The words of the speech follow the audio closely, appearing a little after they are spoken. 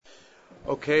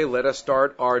Okay, let us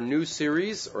start our new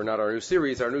series, or not our new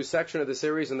series, our new section of the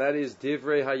series, and that is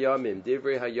Divrei Hayamim.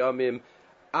 Divrei Hayamim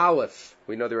Aleph.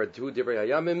 We know there are two Divrei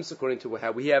Hayamims, according to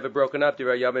how we have it broken up.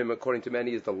 Divrei Hayamim, according to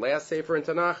many, is the last sefer in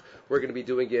Tanakh. We're going to be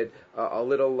doing it a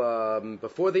little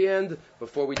before the end,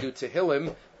 before we do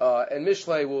Tehillim. And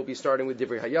Mishlei will be starting with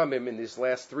Divrei Hayamim in these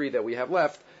last three that we have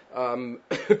left,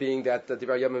 being that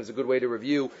Divrei Hayamim is a good way to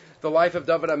review the life of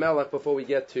David HaMelech before we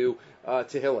get to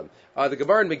Tehillim. The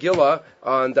Gemara in Megillah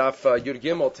on Daf Yud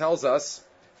Gimel tells us,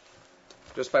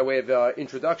 just by way of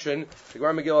introduction, the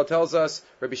Gemara Megillah tells us,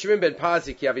 Rabbi Shimon ben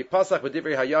Pazi, ki avi pasach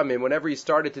b'divrei hayamim, whenever he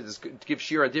started to give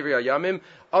shir on divrei hayamim,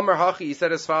 Amar Hachi, he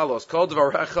said as follows, Kol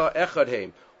dvarecha echad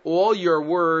heim, all your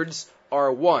words are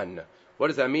one. What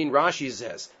does that mean? Rashi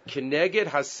says, Keneged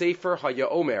hasefer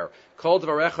hayaomer, Kol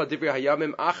dvarecha divrei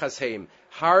hayamim achas heim,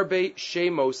 harbe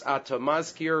shemos ata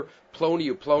mazkir ploni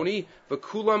uploni,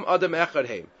 v'kulam adam echad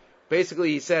heim.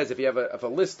 Basically, he says, if you have a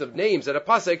list of names at a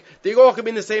pasuk, they all can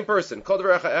be the same person. But we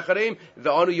know how to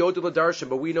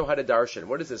darshan.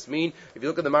 What does this mean? If you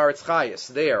look at the Maritz Chayes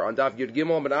there on Daf Yud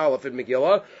Gimel and Aleph in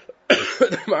Megillah,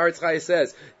 the Maritz Chayes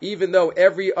says, even though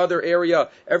every other area,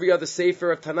 every other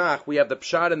sefer of Tanakh, we have the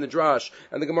pshat and the drash,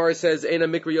 and the Gemara says, Eina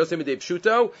mikra yosem midei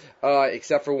pshuto,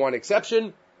 except for one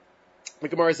exception. The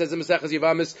Gemara says in Maseches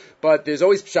Yevamis, but there's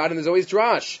always pshat and there's always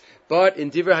drash. But in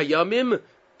Divrei Hayamim,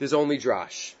 there's only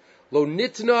drash. Lo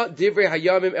nitna divrei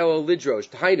hayamim elo lidrosh.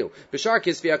 Tahainu b'shar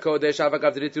kisvi hakodesh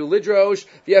avagav diritu lidrosh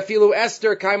v'afilu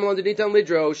Esther kaimel undernitan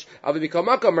lidrosh avi mikol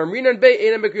makom marminan bei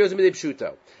ena mekriyos midei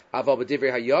pshuto. Aval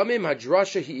b'divrei hayamim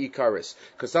hadrasha hi ikaris.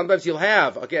 Because sometimes you'll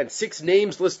have, again, 6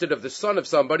 names listed of the son of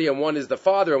somebody, and one is the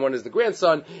father and one is the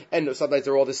grandson, and sometimes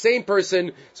they're all the same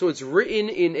person, so it's written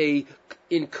in a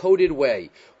encoded way.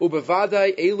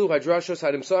 Ubavadai elu hadrashos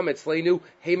hadimsam etzleinu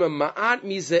hema ma'at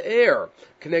mize'er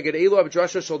keneged elu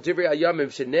hadrashos shel divrei hayamim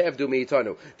shene'evdu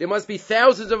meitanu. There must be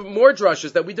thousands of more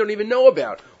drushes that we don't even know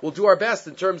about. We'll do our best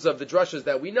in terms of the drushes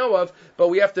that we know of, but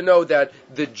we have to know that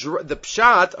the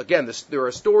pshat, again, there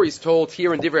are stories told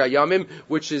here in Divrei Hayamim,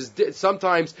 which is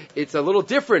sometimes it's a little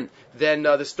different than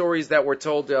the stories that were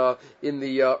told in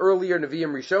the earlier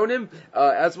Nevi'im Rishonim.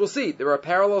 As we'll see, there are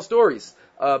parallel stories.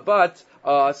 But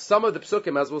some of the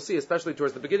psukim, as we'll see, especially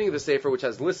towards the beginning of the Sefer, which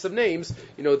has lists of names,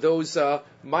 those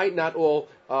might not all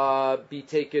have to be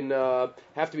taken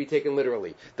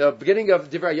literally. The beginning of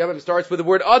Divrei Hayamim starts with the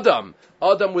word Adam.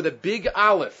 Adam with a big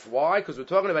aleph. Why? Because we're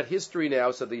talking about history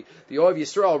now. So the Ohev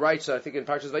Yisrael writes, I think in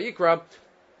Parshas Vayikra,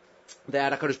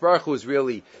 that HaKadosh Baruch Hu is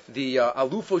really the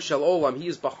Alufo Shel Olam. He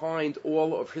is behind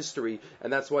all of history,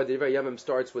 and that's why the Divrei Hayamim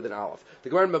starts with an Aleph. The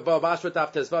Gemara in Bava Basra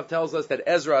Daf Tezvav tells us that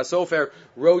Ezra HaSofer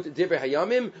wrote Divrei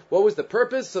Hayamim. What was the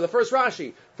purpose? So the first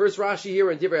Rashi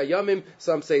here in Divrei Hayamim,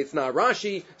 some say it's not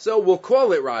Rashi, so we'll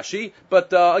call it Rashi,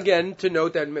 but again, to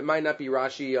note that it might not be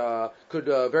Rashi, could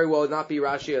very well not be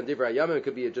Rashi on Divrei Hayamim, it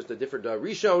could be just a different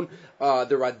Rishon.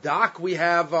 The Radak we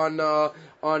have on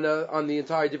the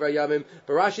entire Divrei Hayamim,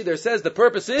 but Rashi there says the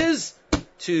purpose is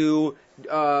to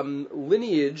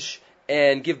lineage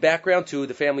and give background to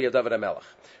the family of David HaMelech.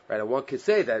 Right, and one could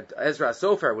say that Ezra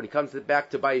HaSofer, when he comes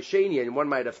back to Bayis Sheni, and one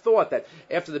might have thought that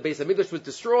after the Beis HaMikdash was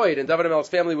destroyed and David HaMelech's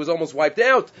family was almost wiped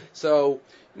out, so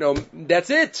that's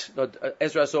it. No,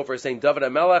 Ezra HaSofer is saying David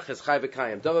HaMelech is Chai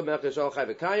V'Kayim. David HaMelech is Chai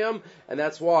V'Kayim, and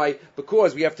that's why,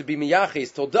 because we have to be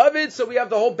Miyachis till David, so we have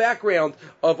the whole background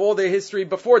of all the history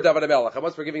before David HaMelech. And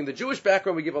once we're giving the Jewish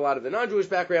background, we give a lot of the non-Jewish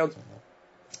backgrounds.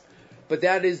 But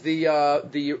that is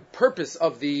the purpose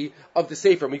of the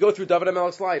Sefer. And we go through David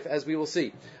HaMelech's life, as we will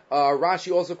see.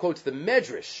 Rashi also quotes the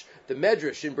Medrash in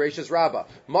Bereishis Rabbah.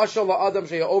 Mashal la'adam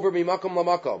she'over mimakom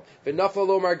lamakom v'nafal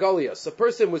lo margalias. A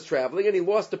person was traveling and he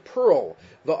lost a pearl.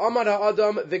 V'amad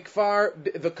ha'adam v'kavar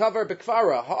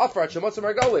b'kfara ha'afrat she'matzah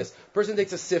margalias. Person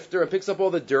takes a sifter and picks up all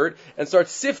the dirt and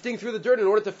starts sifting through the dirt in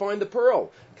order to find the pearl.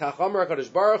 Kach amar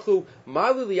HaKadosh Baruch Hu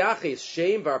malu li'achis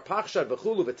sheim v'arpachshad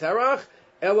v'chulu v'terach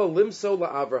Ela limso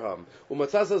la'Avraham.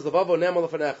 Umatzazas levavo nemo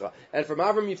lefanecha. And from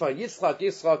Avram you find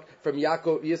Yitzchak, from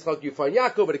Yitzchak you find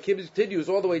Yaakov, but it continues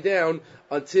all the way down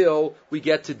until we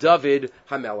get to David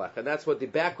HaMelech. And that's what the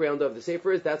background of the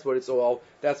Sefer is, that's what it's all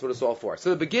for. So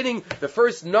the beginning, the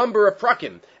first number of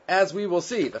prakim, as we will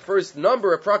see, the first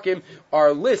number of prakim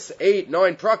are lists, 8,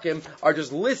 9 prakim, are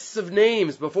just lists of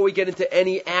names before we get into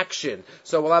any action.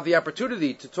 So we'll have the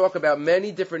opportunity to talk about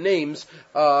many different names,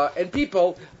 and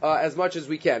people, as much as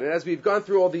we can. And as we've gone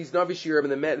through all these Navi Shirim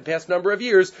in the past number of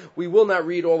years, we will not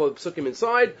read all of the psukim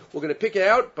inside. We're going to pick it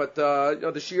out, but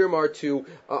the Shirim are to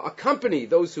accompany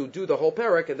those who do the whole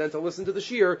parak, and then to listen to the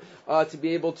Shir to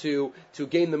be able to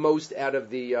gain the most out of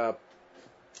the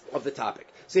topic.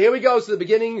 So here we go. So the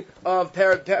beginning of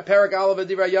Perek Aleph of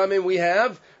Divrei Hayamim, we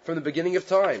have from the beginning of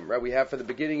time, right? We have from the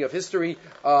beginning of history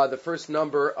the first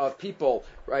number of people,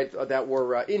 right, that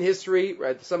were in history,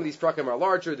 right? Some of these prakim are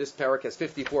larger. This perek has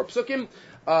 54 psukim,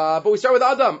 but we start with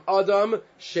Adam,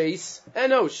 Sheis,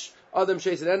 Enosh. Adam,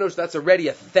 Sheis, and Enosh. That's already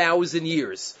 1,000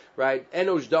 years. Right?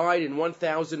 Enosh died in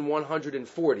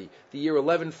 1140, the year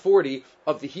 1140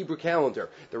 of the Hebrew calendar.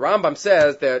 The Rambam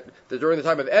says that during the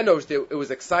time of Enosh, it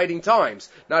was exciting times.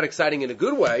 Not exciting in a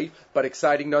good way, but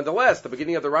exciting nonetheless. The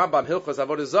beginning of the Rambam, Hilchos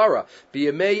Avodah Zarah,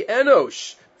 B'yamei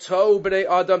Enosh, To b'nei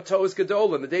Adam, To is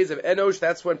Gadol. In the days of Enosh,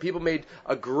 that's when people made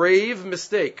a grave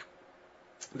mistake.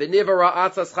 And it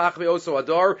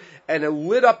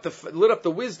lit up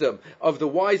the wisdom of the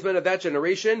wise men of that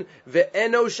generation.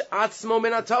 Enosh,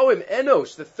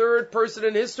 the third person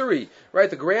in history, right?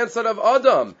 The grandson of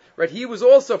Adam, right? He was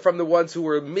also from the ones who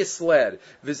were misled.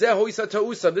 This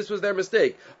was their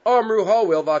mistake. They knew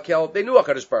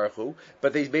HaKadosh Baruch Hu,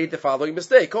 but they made the following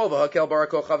mistake.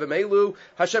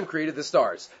 Hashem created the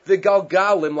stars, the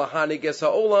Galgalim lahaniges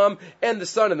ha'olam, and the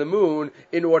sun and the moon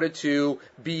in order to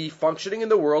be functioning in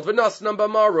the world, and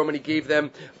he gave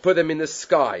them, put them in the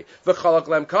sky. V'chalak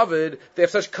lam kavod, they have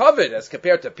such kavod as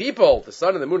compared to people, the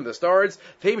sun and the moon and the stars.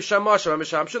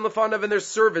 And they're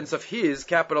servants of His,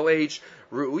 capital H,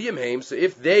 Ru'uyim Haim. So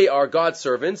if they are God's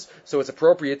servants, so it's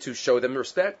appropriate to show them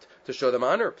respect, to show them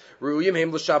honor. Ru'uyim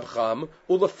Haim l'shabcham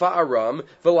u'lefa'aram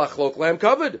v'lachlok lam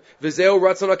kavod. V'zeu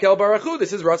ratzon hakel baruch hu.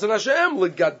 This is ratzon Hashem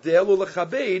l'gadel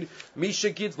u'lechabed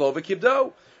misha gidlo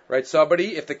v'kibdo. Right,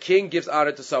 somebody, if the king gives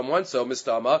honor to someone, so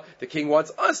Mistama, the king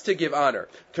wants us to give honor.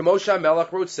 Kemosha melech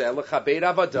rotzeh lechabed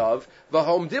avadav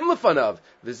v'homdim lefanav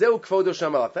v'zeu kvodo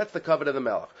shamelech. That's the covenant of the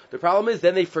melech. The problem is,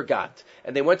 then they forgot,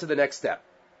 and they went to the next step.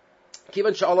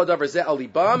 Kivan sha'ala davar zeh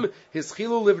alibam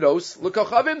hischilu livnos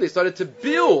l'kochavim. They started to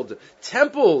build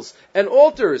temples and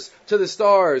altars to the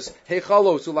stars.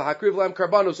 Heichalos ulahakriv lam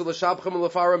karbanos ulashabchem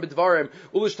ulafarim b'dvarim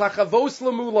ulashtachavos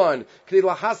lamulan k'nei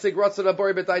lahasig ratzon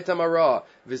abori b'day tamara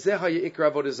v'zeh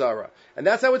ha'yikra avodah zara. And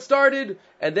that's how it started.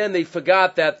 And then they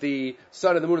forgot that the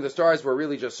sun and the moon and the stars were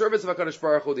really just servants of HaKadosh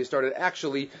Baruch Hu. They started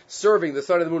actually serving the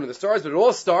sun and the moon and the stars, but it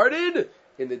all started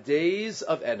in the days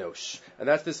of Enosh. And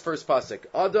that's this first pasuk.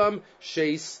 Adam,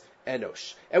 Sheis,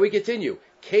 Enosh. And we continue.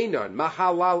 Canaan,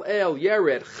 Mahalal El,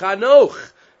 Yered,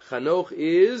 Chanoch. Chanoch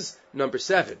is number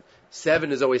 7.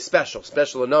 7 is always special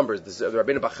in numbers. The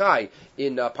Rabbeinu Bachai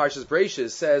in Parshas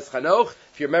Bereishis says, Chanoch,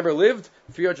 if you remember, lived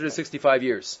 365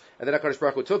 years. And then HaKadosh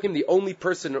Baruch Hu took him, the only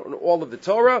person in all of the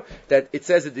Torah that it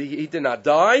says that he did not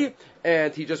die,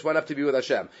 and he just went up to be with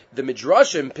Hashem. The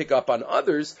Midrashim pick up on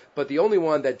others, but the only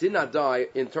one that did not die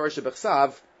in Torah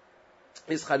Shebechsav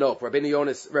is Chanoch. Rabbeinu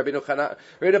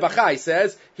Bachai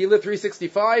says he lived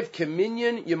 365,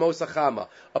 Keminyan Yemosachama,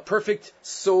 a perfect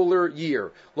solar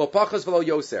year. Lo pachas v'lo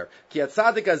yoser. Ki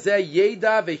atzadik hazeh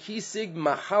yeda v'hisig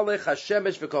mahalech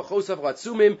hashemesh v'kochosav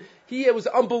ratzumim. He was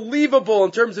unbelievable in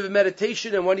terms of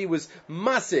meditation, and when he was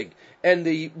masig, and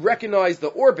he recognized the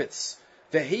orbits.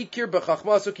 V'heikir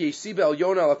b'chachmasu ki yisiba el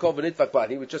yona alakol v'nitvakbat.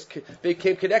 He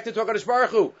became connected to HaKadosh Baruch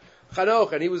Hu.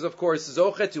 Chanoch, and he was, of course,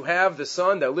 Zochet to have the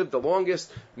son that lived the longest,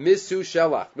 Misu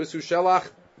Shelach,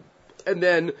 and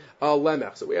then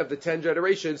Lemech. So we have the 10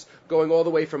 generations going all the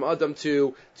way from Adam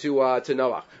to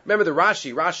Noach. Remember the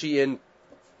Rashi in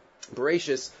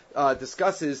Bereishis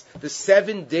discusses the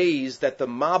 7 days that the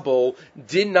Mabul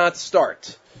did not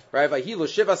start. Right? Vahilu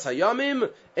Shivas Hayamim.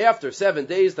 After 7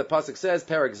 days, the pasuk says,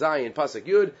 Perek Zayin, pasuk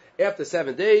Yud. After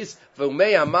 7 days,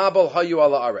 V'umei Mabul Hayu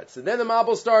Ala Aretz. And then the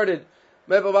Mabul started.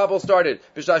 What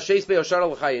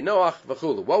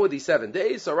were these 7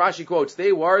 days? So Rashi quotes,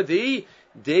 they were the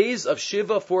days of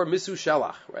Shiva for Misu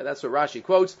Shelach. Right? That's what Rashi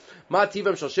quotes.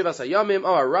 Mativam shel Shivas Hayamim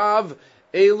Amar Rav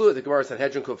Elu, the Gemara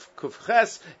Sanhedrin Kuf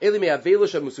Ches, Eli me'avelu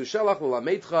shel Misu Shelach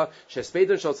l'lameitcha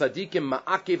shespedim shel tzadikim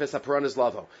ma'akiv esaparanis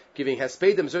lavo. Giving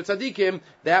hespedim zer tzadikim,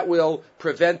 that will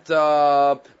prevent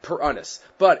paranis.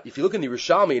 But if you look in the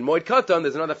Yerushalmi in Moed Katan,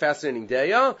 there's another fascinating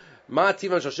daya. Ma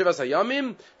tivan shel Shivas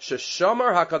Hayamim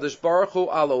sheshamar HaKadosh Baruch Hu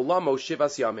al olamo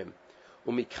Shivas Yamim.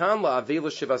 Umikan la'avelu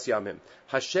Shivas Yamim.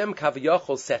 Hashem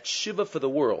Kaviyachol set Shiva for the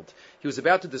world. He was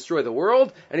about to destroy the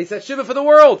world, and he set Shiva for the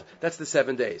world. That's the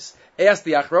 7 days. Ask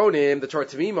the Achronim, the Torah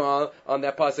Tamima, on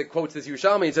that pasuk quotes this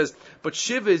Yerushalmi, and says, but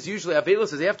Shiva is usually,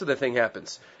 Avelus is after the thing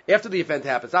happens. After the event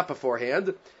happens, not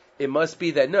beforehand. It must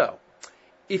be that no.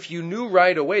 If you knew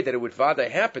right away that it would vada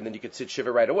happen, then you could sit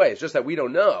Shiva right away. It's just that we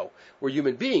don't know. We're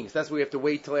human beings. That's why we have to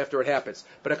wait till after it happens.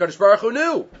 But HaKadosh Baruch Hu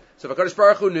knew. So if HaKadosh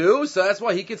Baruch Hu knew, so that's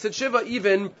why he could sit Shiva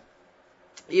even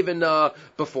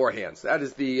beforehand. So that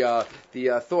is the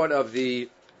thought of the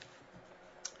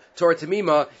Torah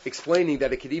Tamima explaining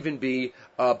that it could even be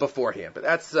beforehand. But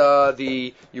that's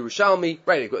the Yerushalmi,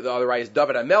 right? The other right is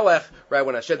David HaMelech, right?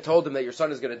 When Hashem told him that your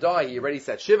son is going to die, he already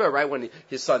said Shiva, right? When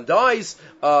his son dies,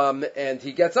 and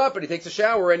he gets up and he takes a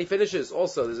shower and he finishes.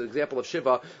 Also, there's an example of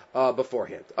Shiva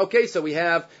beforehand. Okay, so we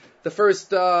have the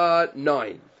first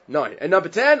 9. And number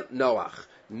 10, Noach.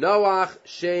 Noach,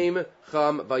 Shem,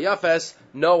 Cham, Vayafes,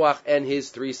 Noach and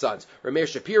his 3 sons. Rameir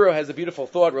Shapiro has a beautiful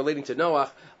thought relating to Noach.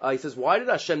 He says, why did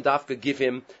Hashem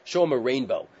Dafka show him a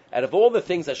rainbow? Out of all the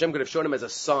things Hashem could have shown him as a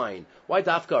sign, why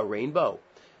Dafka a rainbow?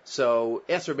 So,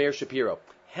 ask Rameir Shapiro,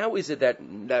 how is it that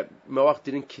Noach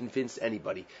didn't convince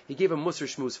anybody? He gave a Musar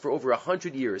Shmuz for over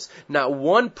 100 years. Not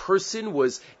one person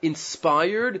was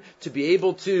inspired to be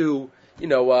able to,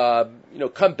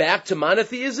 come back to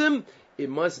monotheism. It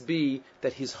must be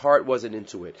that his heart wasn't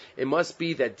into it. It must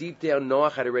be that deep down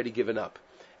Noach had already given up.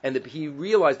 And that he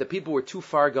realized that people were too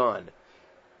far gone.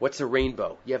 What's a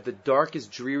rainbow? You have the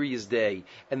darkest, dreariest day,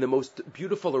 and the most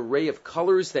beautiful array of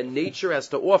colors that nature has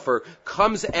to offer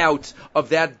comes out of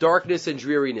that darkness and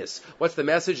dreariness. What's the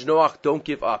message? Noach, don't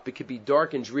give up. It could be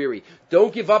dark and dreary.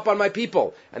 Don't give up on my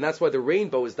people. And that's why the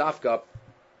rainbow is dafka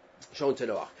shown to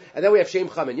Noach. And then we have Shem,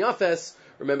 Cham, and Yafes.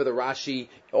 Remember the Rashi,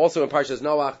 also in Parshas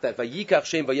Noach, that Vayikach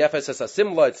Shem Vayefes as a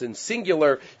simla, it's in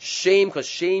singular, Shem, because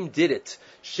Shem did it.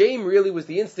 Shem really was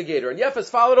the instigator, and Yefes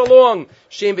followed along.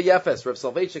 Shem Vayefes. Rav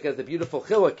Soloveitchik has the beautiful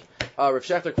chiluk. Rav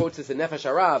Shechter quotes this in Nefesh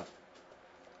Harav.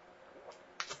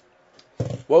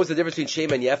 What was the difference between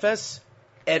Shem and Yefes?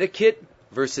 Etiquette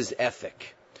versus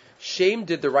ethic. Shem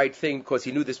did the right thing because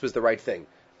he knew this was the right thing.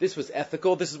 This was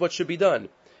ethical, this is what should be done.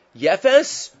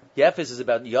 Yefes is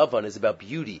about Yavan, is about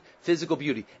beauty, physical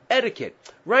beauty, etiquette.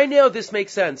 Right now, this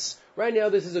makes sense. Right now,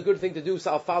 this is a good thing to do,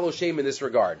 so I'll follow Shem in this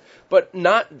regard. But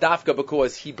not Dafka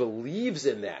because he believes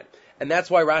in that. And that's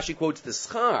why Rashi quotes the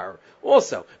Schar.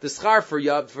 Also, the Schar for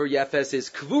Yefes is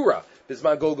Kvura,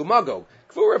 Bisman Gog Magog.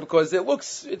 Kvura because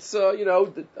it's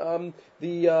Kavod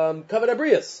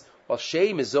Abrius. While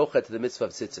Shem is Zocha to the mitzvah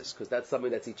of tzitzis, because that's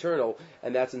something that's eternal,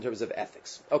 and that's in terms of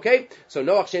ethics. Okay? So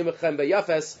Noach, Shem, Cham,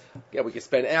 Yafes. Yeah, we could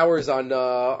spend hours on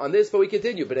this, but we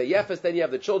continue. But at Yafes, then you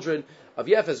have the children of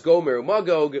Yafes, Gomer,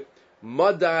 Magog,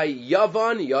 Madai,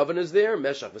 Yavan. Yavan is there.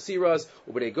 Meshach, Vasiras.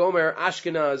 Ubnei Gomer,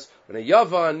 Ashkenaz. Ubnei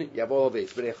Yavan, you have all of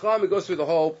these. Ubnei Cham, it goes through the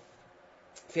whole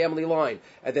family line.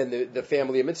 And then the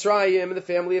family of Mitzrayim, and the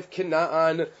family of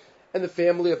Canaan, and the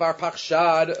family of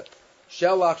Arpachshad,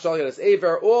 Shelach, Shalyanas,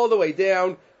 Aver, all the way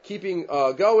down, keeping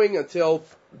going until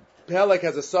Pelech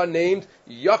has a son named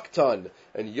Yoktan.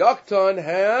 And Yoktan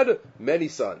had many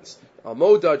sons.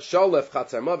 Almodad, Shalef,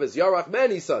 Chatzarmav, Yarach,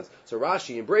 many sons. So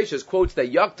Rashi in Bereshis quotes that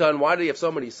Yoktan, why did he have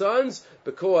so many sons?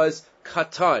 Because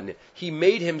Katan. He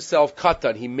made himself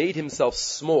Katan. He made himself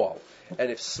small.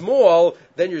 And if small,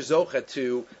 then you're Zochet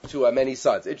to many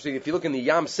sons. Interesting, if you look in the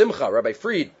Yam Simcha, Rabbi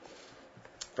Fried,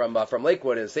 from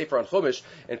Lakewood in Sefer on Chumash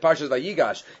in Parshas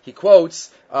Vayigash, he quotes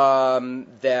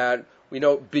that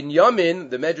Binyamin,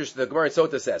 the Medrash, the Gemara in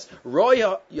Sota says, Roy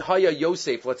Haya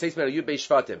Yosef, let's say it's Yud Beis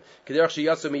Shvatim, Kederach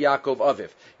Sheyasu Yaakov Aviv.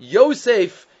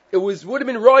 Yosef, would have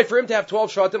been Roy for him to have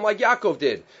 12 Shvatim like Yaakov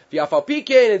did. V'yafal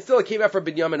Pikein, and still it came out for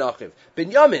Binyamin Achiv.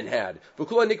 Binyamin had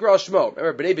V'kula Nikra Shmo.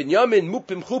 Remember, Bnei Binyamin,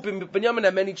 Mupim Chupim. Binyamin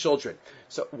had many children.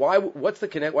 So what's the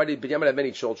connect? Why did Binyamin have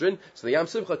many children? So the Yam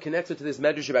Simcha connects it to this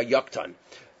Medrash about Yoktan.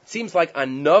 It seems like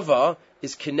Anava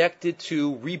is connected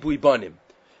to Ribui Banim.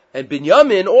 And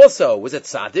Binyamin also was a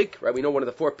tzaddik, right? We know one of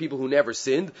the 4 people who never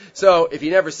sinned. So if he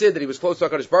never sinned, that he was close to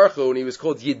HaKadosh Baruch Hu, and he was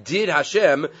called Yedid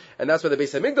Hashem, and that's why the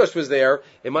Beis HaMikdash was there,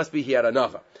 it must be he had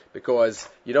Anava. Because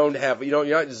you're not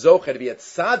Zocher to be a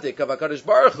tzaddik of HaKadosh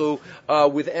Baruch Hu,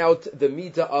 without the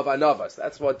Midah of Anava. So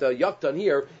that's what Yoktan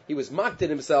here, he was mocked in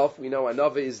himself. We know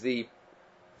Anava is the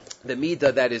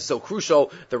Midah that is so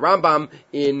crucial. The Rambam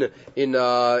in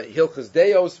Hilchos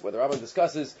Deos, where the Rambam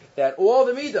discusses that all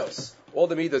the Midos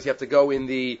you have to go in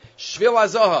the Shvil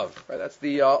HaZahav, right? That's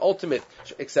the ultimate,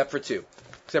 except for 2.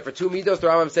 Except for 2 Midos, the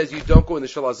Rambam says you don't go in the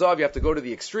Shvil HaZahav, you have to go to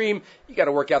the extreme. You got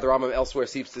to work out the Rambam elsewhere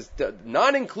seems to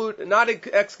not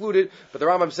excluded, but the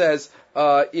Rambam says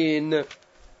in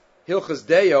Hilchos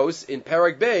Deos, in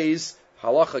Perek Beis,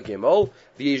 Halacha Gimel,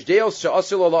 V'yish Deos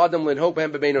she'asir lo la'adam linhok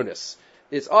b'hem b'beinonis.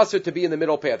 It's also to be in the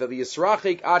middle path. The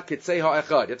Yisrachik ad kitzei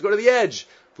ha'echad. You have to go to the edge.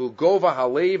 V'ugova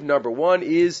halev, number 1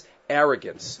 is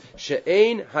arrogance.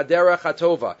 She'ein haderech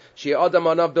hatova. She'e adam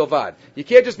anav bilvad. You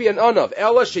can't just be an anav.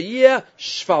 Ela she'yeh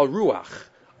shval ruach.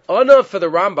 Anav for the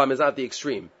Rambam is not the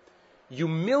extreme.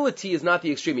 Humility is not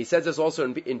the extreme. He says this also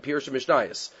in Pirush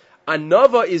Mishnayos.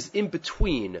 Anava is in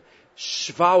between.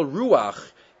 Shval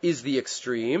ruach is the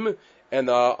extreme, and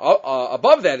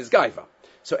above that is gaiva.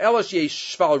 So Ela she'e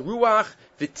shval ruach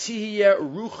v'tihiyeh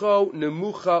rucho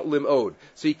nemucha limod.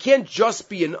 So you can't just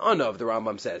be an anav, the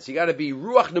Rambam says. You got to be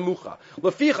ruach nemucha.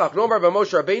 Lefichach nomar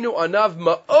v'Moshe Rabbeinu anav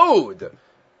ma'od.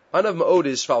 Anav ma'od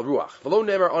is shval ruach. V'lo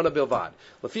nemer anav bilvad.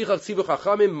 Lefichach tzivu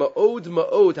chachamim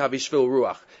ma'od havishvil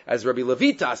ruach. As Rabbi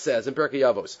Levita says in Perkei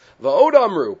Avos. V'od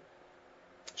amru.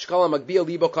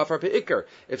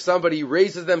 If somebody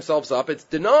raises themselves up, it's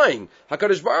denying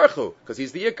HaKadosh Baruch Hu, because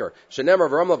he's the Iker.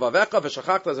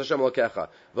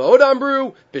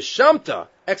 V'od b'shamta,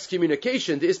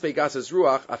 excommunication, d'ispe gasas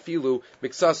ruach, afilu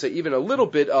miksasa, even a little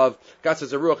bit of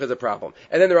gasas ruach is a problem.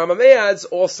 And then the Rambam adds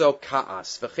also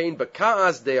ka'as. V'chein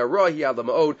b'ka'as de'ara hi ala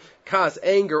ma'od, ka'as,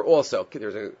 anger also.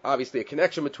 There's obviously a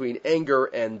connection between anger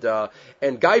and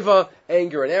gaiva,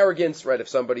 anger and arrogance, right? If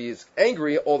somebody is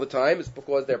angry all the time, it's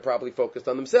because they're probably focused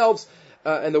on themselves,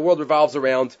 and the world revolves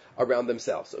around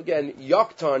themselves. So again,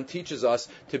 Yoktan teaches us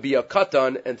to be a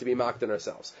katan and to be maktan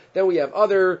ourselves. Then we have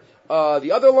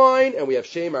the other line, and we have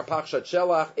Shem Arpachshat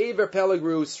Shelach, Ever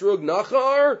Pelegru, Srug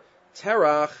Nachar,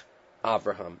 Terach,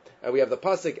 Avraham. And we have the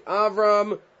pasuk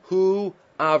Avram, Hu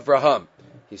Avraham.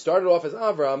 He started off as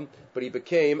Avram, but he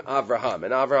became Avraham.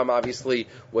 And Avraham obviously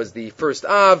was the first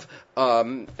Av.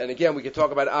 And again, we could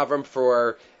talk about Avram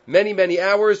for many, many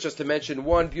hours, just to mention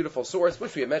one beautiful source,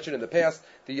 which we have mentioned in the past,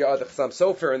 the Chassam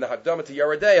Sofer and the Hakdama to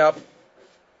Yeridea.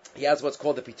 He has what's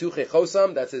called the Pituche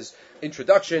Chosam, that's his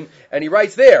introduction, and he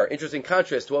writes there, interesting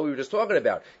contrast to what we were just talking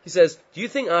about. He says, do you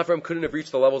think Avram couldn't have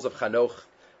reached the levels of Chanoch?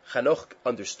 Chanoch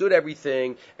understood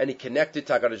everything, and he connected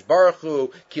to HaKadosh Baruch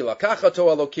Hu, Ki lakacha to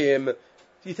Elokim.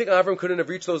 Do you think Avram couldn't have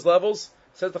reached those levels?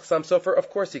 Says the Chassam Sofer, of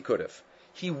course he could have.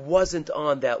 He wasn't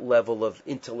on that level of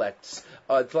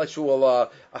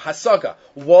intellectual hasaga.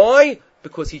 Why?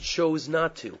 Because he chose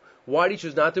not to. Why did he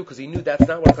choose not to? Because he knew that's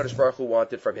not what Kadosh Baruch Hu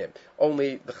wanted from him.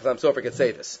 Only the Chassam Sofer could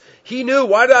say this. He knew,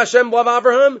 why did Hashem love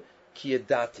Abraham? Ki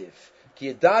yadativ.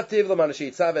 Ki yadativ l'man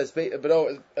sheitzav es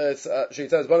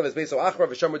one of his beis achra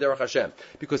v'shamur derech Hashem.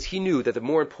 Because he knew that the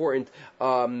more important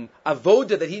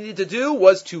avoda that he needed to do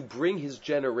was to bring his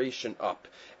generation up,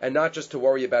 and not just to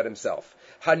worry about himself.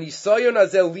 Hanisayon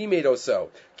azel limedoso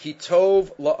ki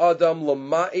tov la'adam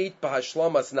l'ma'et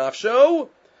b'hashlamas nafsho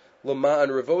l'ma'an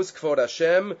revos kvod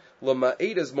Hashem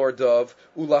l'ma'et es mordov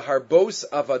ulaharbos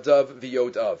avadav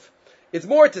v'yodav. It's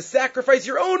more to sacrifice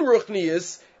your own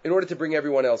ruchnias in order to bring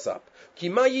everyone else up. Ki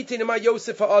ma yitin ma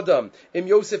Yosef ha'adam im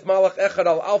Yosef malach echad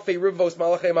al alfei rivos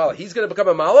malachei malach. He's going to become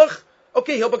a malach?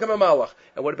 Okay, he'll become a malach.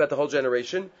 And what about the whole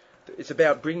generation? It's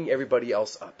about bringing everybody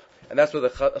else up. And that's what the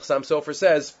Chassam Sofer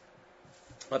says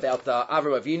about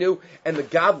Avram Avinu and the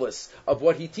godless of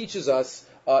what he teaches us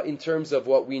in terms of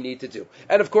what we need to do.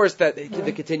 And of course, that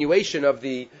the continuation of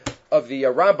the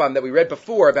Rambam that we read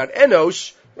before about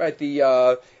Enosh, right?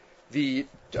 The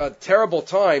terrible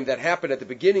time that happened at the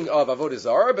beginning of Avodah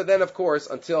Zarah, but then of course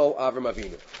until Avram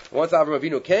Avinu. Once Avram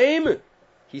Avinu came,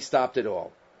 he stopped it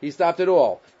all.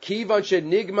 Kivan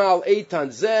nigmal eitan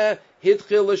zeh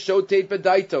hitchil l'shotet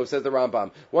bedaito, says the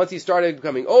Rambam. Once he started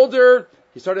becoming older,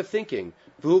 he started thinking.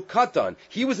 V'hu katan.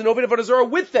 He was an Oved Avodah Zarah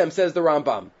with them, says the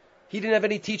Rambam. He didn't have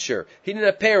any teacher. He didn't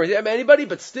have parents. He didn't have anybody,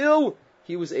 but still,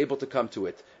 he was able to come to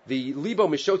it. The libo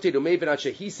mishotet umeven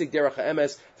ashe hisig derech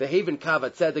ha'emes v'heven kav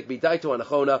tzedek bidaito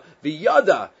anachona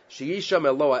v'yada sheisham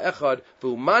Eloah echad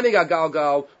v'hu manig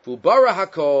agalgal v'hu bara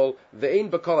hakol v'ein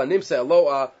b'kol animsa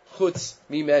Eloah chutz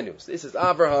mimenu. This is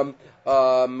Avraham,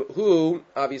 who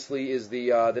obviously is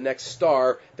the next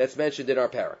star that's mentioned in our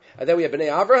parak. And then we have Bnei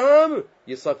Avraham,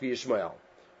 Yitzchak v'Yishmael.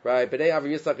 Right, Bnei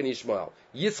Avraham, Yitzchak, and Yishmael.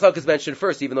 Yitzchak is mentioned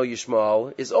first, even though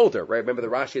Yishmael is older. Right, remember the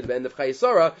Rashi at the end of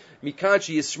Chayesara,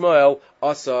 Mikanchi Yishmael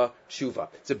Asa Tshuva.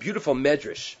 It's a beautiful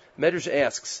medrash. Medrash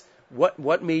asks,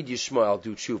 what made Yishmael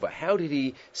do Tshuva? How did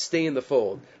he stay in the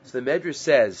fold? So the medrash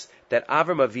says that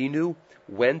Avram Avinu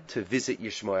went to visit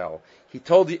Yishmael. He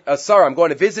told Sarah, I'm going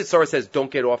to visit. Sarah says, don't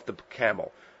get off the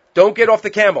camel. Don't get off the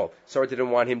camel. Sarah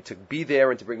didn't want him to be there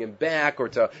and to bring him back or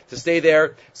to stay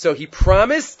there. So he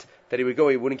promised that he would go,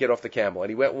 he wouldn't get off the camel. And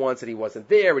he went once and he wasn't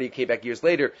there, and he came back years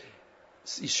later.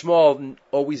 Yishmael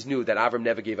always knew that Avram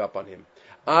never gave up on him.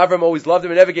 Avram always loved him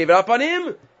and never gave it up on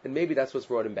him, and maybe that's what's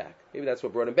brought him back.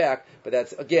 But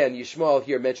that's, again, Yishmael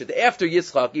here mentioned after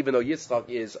Yitzchak, even though Yitzchak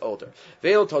is older.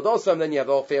 Ve'el Todosam, then you have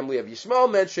the whole family of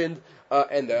Yishmael mentioned,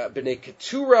 and the Bnei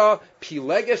Keturah,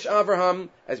 Pilegesh Avraham,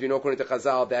 as we know according to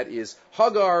Chazal, that is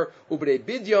Hagar, Ubnei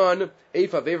Bidyon,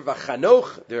 Efa Ve'er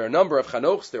Chanoch. There are a number of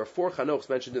Chanochs. There are 4 Chanochs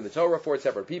mentioned in the Torah, 4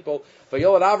 separate people.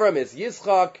 Vayolad Avram is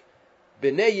Yitzchak,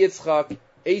 Bnei Yitzchak,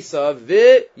 Esav,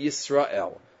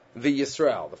 Yisrael. The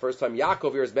Yisrael. The first time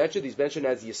Yaakov here is mentioned, he's mentioned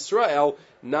as Yisrael,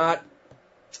 not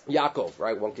Yaakov,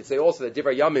 right? One could say also that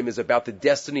Divrei Hayamim is about the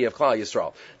destiny of Klal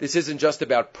Yisrael. This isn't just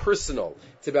about personal.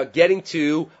 It's about getting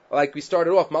to, like we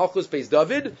started off, Malchus Beis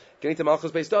David, getting to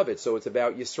Malchus Beis David. So it's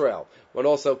about Yisrael. One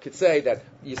also could say that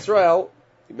Yisrael,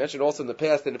 we mentioned also in the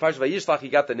past, in the Parshat Vayishlach, he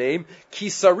got the name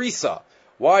Kisarisa.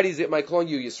 Why does it calling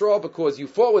you Yisrael? Because you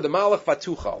fought with the Malach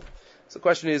Fatuchal. So the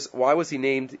question is, why was he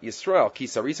named Yisrael?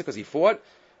 Kisarisa, because he fought?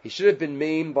 He should have been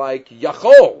named like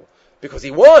Yachol, because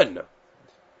he won.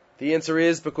 The answer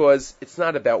is because it's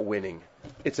not about winning.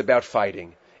 It's about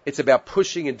fighting. It's about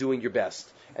pushing and doing your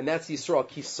best. And that's Yisrael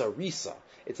Kisarisa.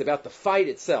 It's about the fight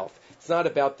itself. It's not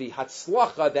about the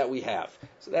hatzlacha that we have.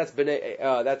 So that's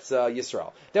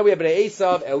Yisrael. Then we have Bnei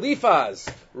Esav, Eliphaz,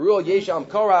 Ruel Yesham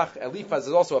Korach. Eliphaz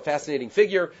is also a fascinating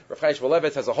figure. Rav Chaim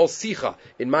Shmulevitz has a whole sicha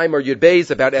in Maimar Yud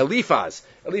Beis about Eliphaz.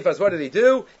 Eliphaz, what did he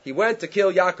do? He went to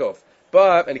kill Yaakov.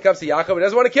 And he comes to Yaakov and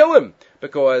doesn't want to kill him.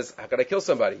 Because, how can I kill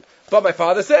somebody? But my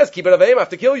father says, keep it of aim, I have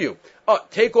to kill you.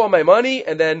 Take all my money,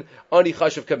 and then, ani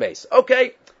chashav kames.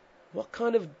 Okay, what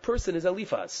kind of person is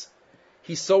Eliphaz?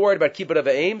 He's so worried about keep it of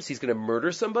aims, he's going to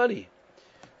murder somebody.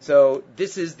 So,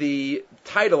 this is the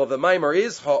title of the Maimar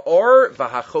is, Ha'or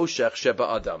v'hachoshech sheba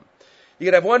Adam. You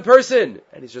can have one person,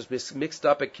 and he's just mixed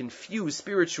up and confused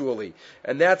spiritually.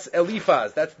 And that's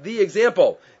Eliphaz. That's the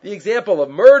example. The example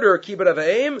of murder, keep it of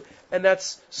aim, and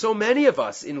that's so many of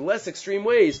us in less extreme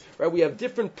ways, right? We have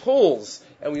different pulls,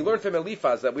 and we learn from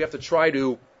Eliphaz that we have to try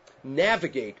to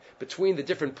navigate between the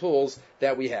different pulls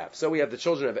that we have. So we have the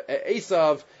children of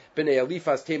Esav, Bnei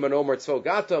Eliphaz, Teman, Omer, Tzvo,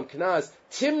 Gatam, Kenaz,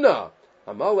 Timnah,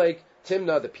 Amalek,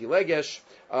 Timnah, the Pilegesh.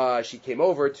 She came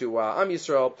over to Am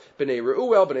Yisrael, Bnei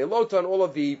Reuel, Bnei Lotan, all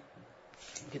of the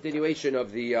continuation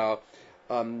of the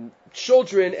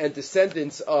children and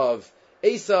descendants of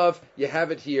Esav. You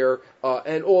have it here,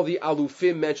 and all the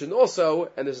Alufim mentioned also,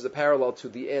 and this is a parallel to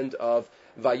the end of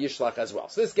Vayishlach as well.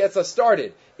 So this gets us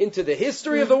started into the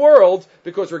history of the world,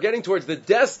 because we're getting towards the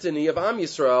destiny of Am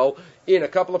Yisrael in a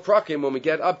couple of prakim when we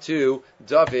get up to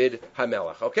David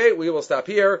HaMelech. Okay, we will stop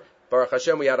here. Baruch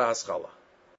Hashem, we had a haskalah.